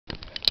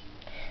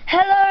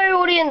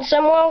Hello audience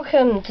and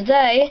welcome.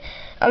 Today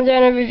I'm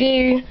doing a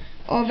review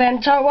of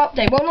Title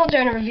Update. Well, not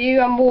doing a review,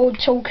 I'm more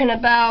talking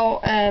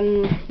about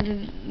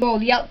the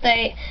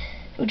update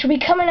which will be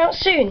coming out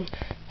soon.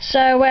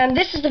 So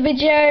this is the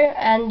video,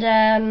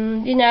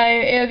 and you know,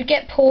 it'll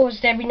get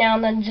paused every now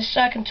and then just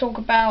so I can talk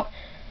about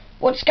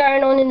what's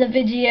going on in the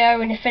video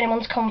and if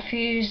anyone's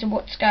confused of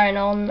what's going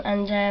on,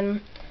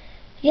 and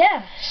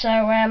yeah, so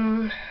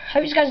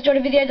hope you guys enjoyed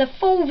the video. The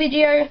full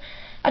video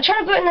I'll try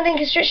to put in the link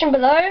description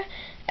below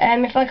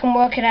if I can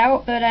work it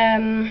out, but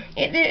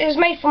it was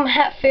made from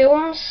Hat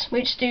Films,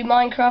 which do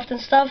Minecraft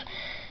and stuff.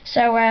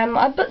 So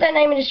I put their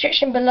name in the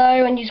description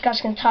below, and you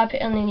guys can type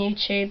it on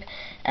YouTube.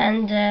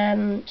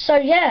 And so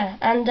yeah,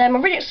 and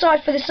I'm really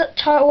excited for this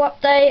title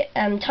update,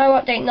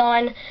 title update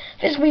 9.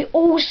 This will be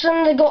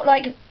awesome. They got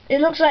like,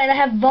 it looks like they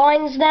have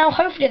vines now.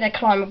 Hopefully they're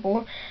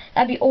climbable.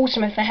 That'd be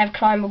awesome if they have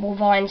climbable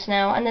vines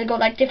now. And they've got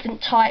like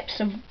different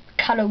types of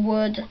colour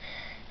wood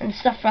and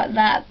stuff like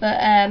that. But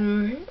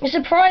it's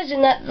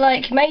surprising that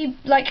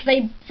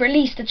they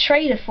released a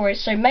trailer for it.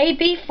 So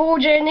maybe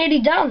Forge are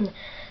nearly done.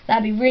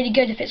 That'd be really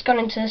good if it's gone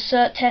into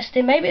cert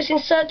testing. Maybe it's in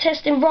cert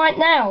testing right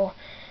now,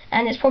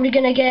 and it's probably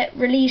going to get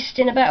released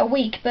in about a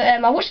week. But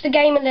I watched the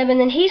Game 11,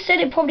 and he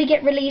said it'd probably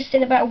get released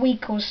in about a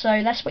week or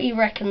so. That's what he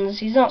reckons.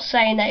 He's not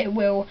saying that it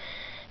will,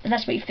 but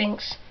that's what he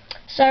thinks.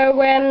 So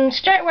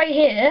straight away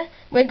here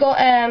we've got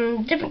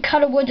different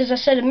colour wood, as I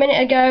said a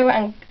minute ago,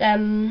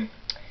 and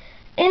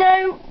you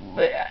know,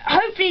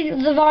 hopefully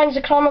the vines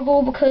are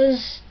climbable,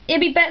 because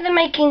it'd be better than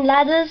making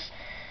ladders,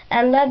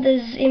 and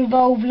ladders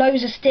involve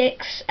loads of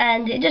sticks,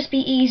 and it'd just be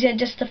easier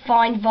just to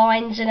find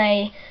vines in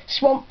a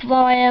swamp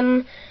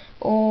biome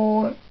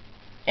or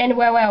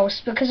anywhere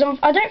else, because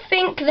I don't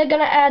think they're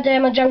going to add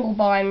a jungle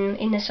biome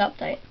in this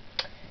update.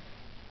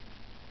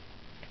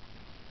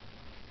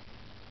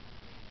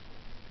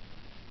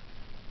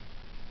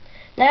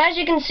 Now, as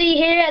you can see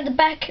here at the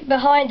back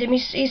behind him,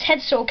 his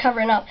head's sort of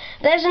covering up.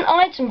 There's an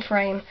item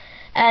frame,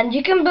 and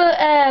you can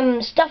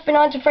put stuff in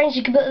item frames.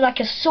 You can put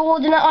like a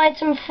sword in an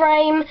item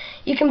frame.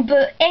 You can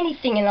put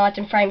anything in an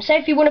item frame. So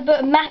if you want to put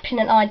a map in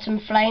an item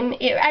frame,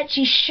 it will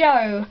actually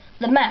show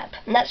the map,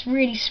 and that's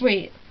really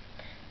sweet.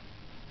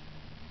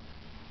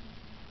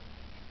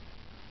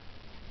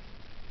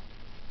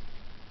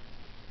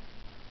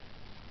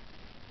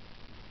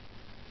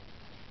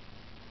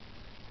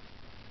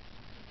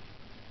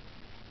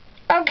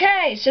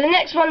 Okay, so the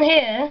next one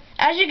here,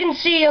 as you can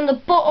see on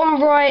the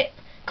bottom right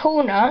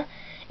corner,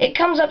 it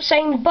comes up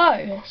saying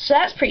bow, so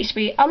that's pretty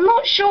sweet. I'm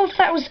not sure if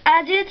that was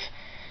added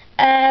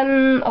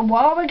a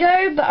while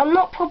ago, but I'm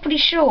not properly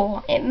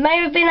sure. It may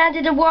have been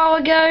added a while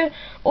ago,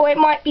 or it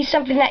might be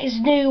something that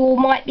is new or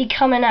might be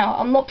coming out.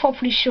 I'm not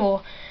properly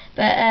sure,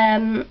 but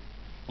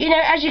you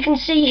know, as you can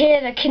see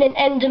here, they're killing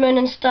Enderman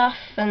and stuff,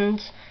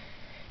 and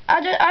I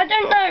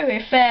don't know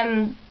if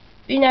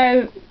you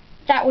know,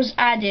 that was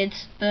added,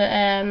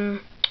 but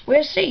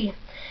we'll see.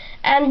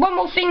 And one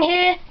more thing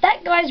here,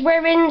 that guy's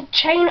wearing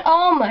chain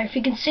armor, if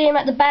you can see him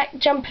at the back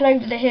jumping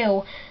over the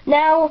hill.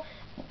 Now,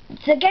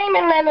 the Game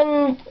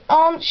 11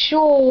 aren't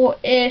sure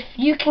if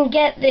you can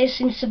get this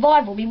in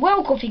survival. It'd be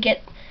well cool if you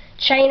get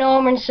chain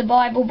armor in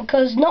survival,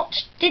 because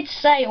Notch did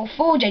say, or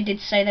 4J did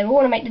say, they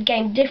want to make the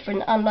game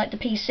different, unlike the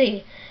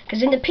PC.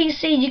 Because in the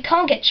PC you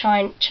can't get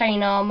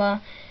chain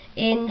armor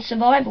in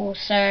survival,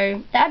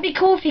 so that'd be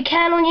cool if you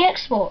can on your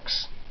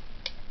Xbox.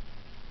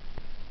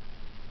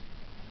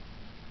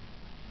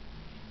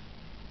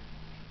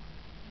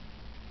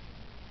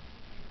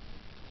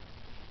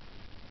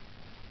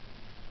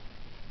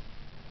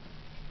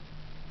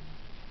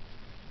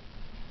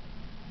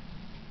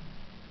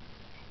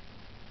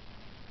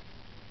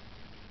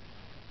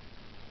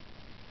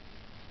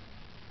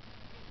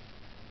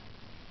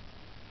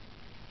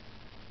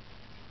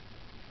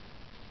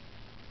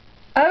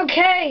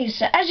 Okay,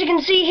 so as you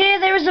can see here,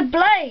 there is a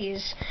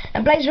blaze.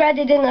 And blaze were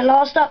added in the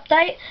last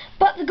update,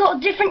 but they've got a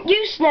different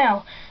use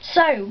now.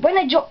 So, when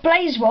they drop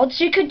blaze rods,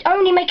 you could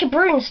only make a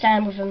brewing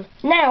stand with them.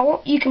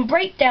 Now, you can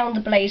break down the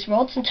blaze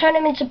rods and turn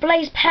them into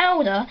blaze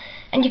powder,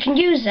 and you can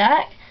use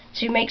that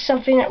to make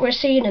something that we'll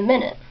see in a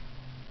minute.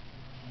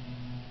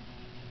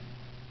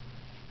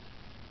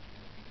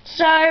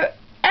 So,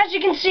 as you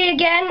can see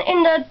again,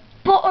 in the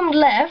bottom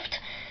left,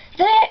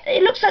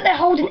 it looks like they're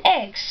holding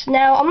eggs.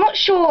 Now, I'm not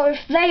sure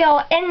if they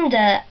are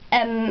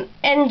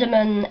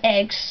Enderman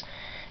eggs,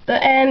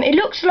 but it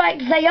looks like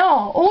they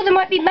are. Or they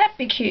might be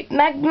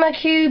magma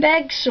cube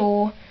eggs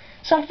or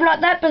something like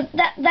that, but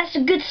that's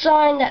a good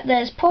sign that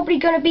there's probably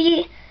going to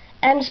be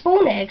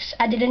spawn eggs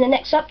added in the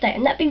next update,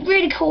 and that'd be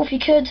really cool if you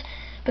could,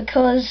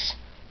 because,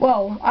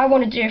 well, I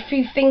want to do a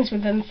few things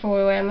with them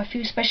for a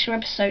few special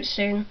episodes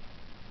soon.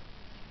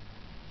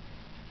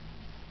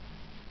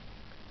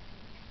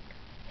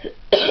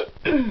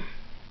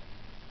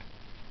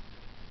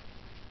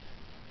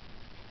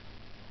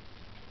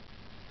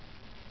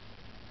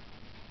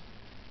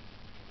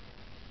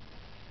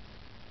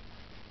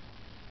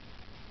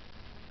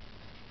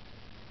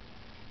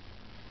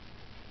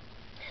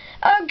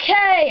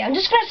 Okay, I'm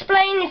just going to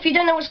explain if you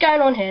don't know what's going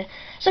on here.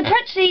 So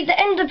practically the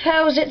ender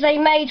pearls that they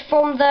made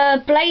from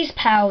the blaze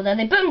powder,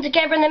 they put them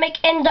together and they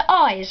make ender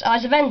eyes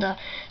of ender.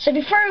 So if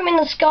you throw them in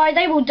the sky,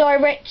 they will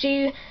direct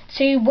you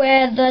to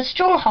where the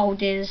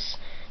stronghold is.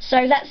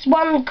 So that's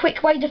one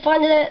quick way to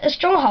find a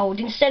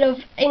stronghold, instead of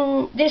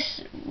in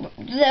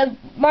the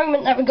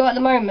moment that we got at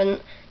the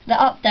moment, the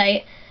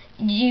update,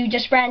 you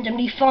just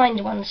randomly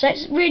find one. So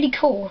it's really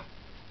cool.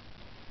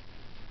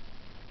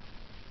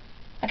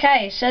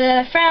 Okay, so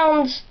I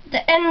found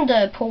the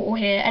ender portal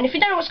here, and if you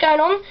don't know what's going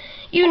on,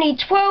 you need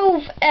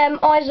 12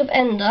 eyes of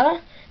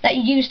ender that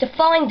you use to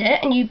find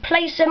it, and you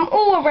place them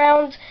all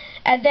around,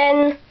 and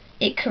then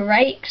it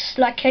creates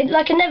like a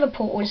nether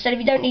portal. Instead of,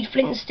 you don't need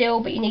flint and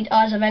steel, but you need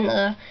eyes of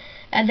ender,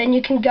 and then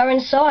you can go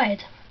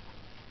inside.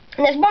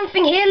 And there's one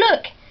thing here,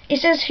 look,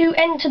 it says who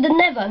entered the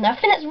nether. Now I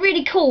think that's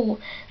really cool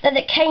that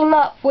it came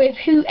up with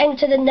who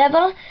entered the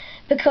nether,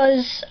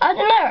 because I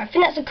don't know, I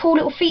think that's a cool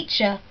little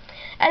feature.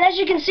 And as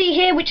you can see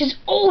here, which is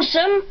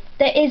awesome,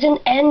 there is an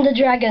ender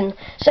dragon.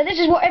 So this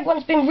is what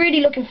everyone's been really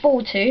looking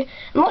forward to. I'm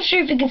not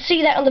sure if you can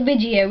see that on the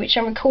video, which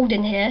I'm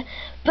recording here,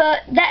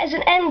 but that is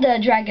an ender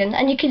dragon,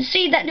 and you can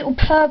see that little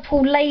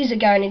purple laser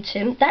going into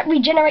him. That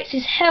regenerates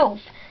his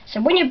health. So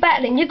when you're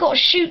battling, you've got to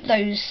shoot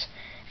those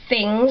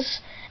things,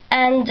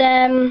 and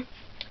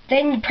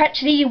then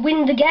practically you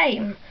win the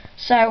game.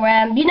 So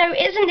you know,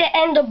 isn't the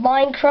end of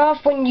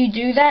Minecraft when you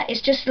do that?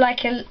 It's just like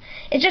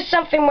it's just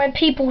something where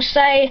people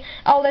say,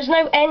 oh, there's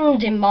no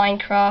end in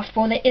Minecraft.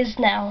 Well, there is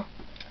now.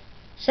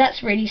 So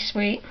that's really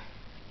sweet.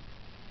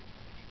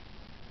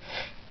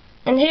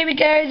 And here we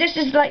go. This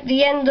is like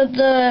the end of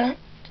the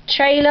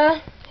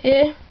trailer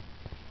here.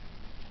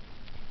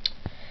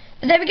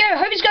 But there we go.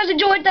 Hope you guys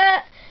enjoyed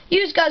that.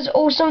 You guys are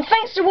awesome.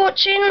 Thanks for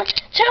watching.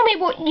 Tell me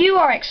what you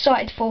are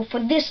excited for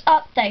this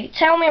update.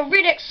 Tell me, I'm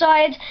really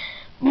excited.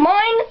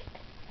 Mine,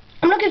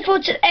 I'm looking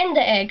forward to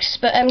ender eggs,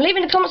 but leave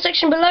in the comment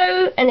section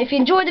below, and if you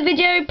enjoyed the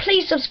video,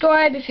 please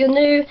subscribe if you're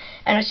new,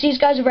 and I'll see you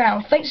guys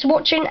around. Thanks for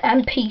watching,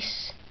 and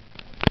peace.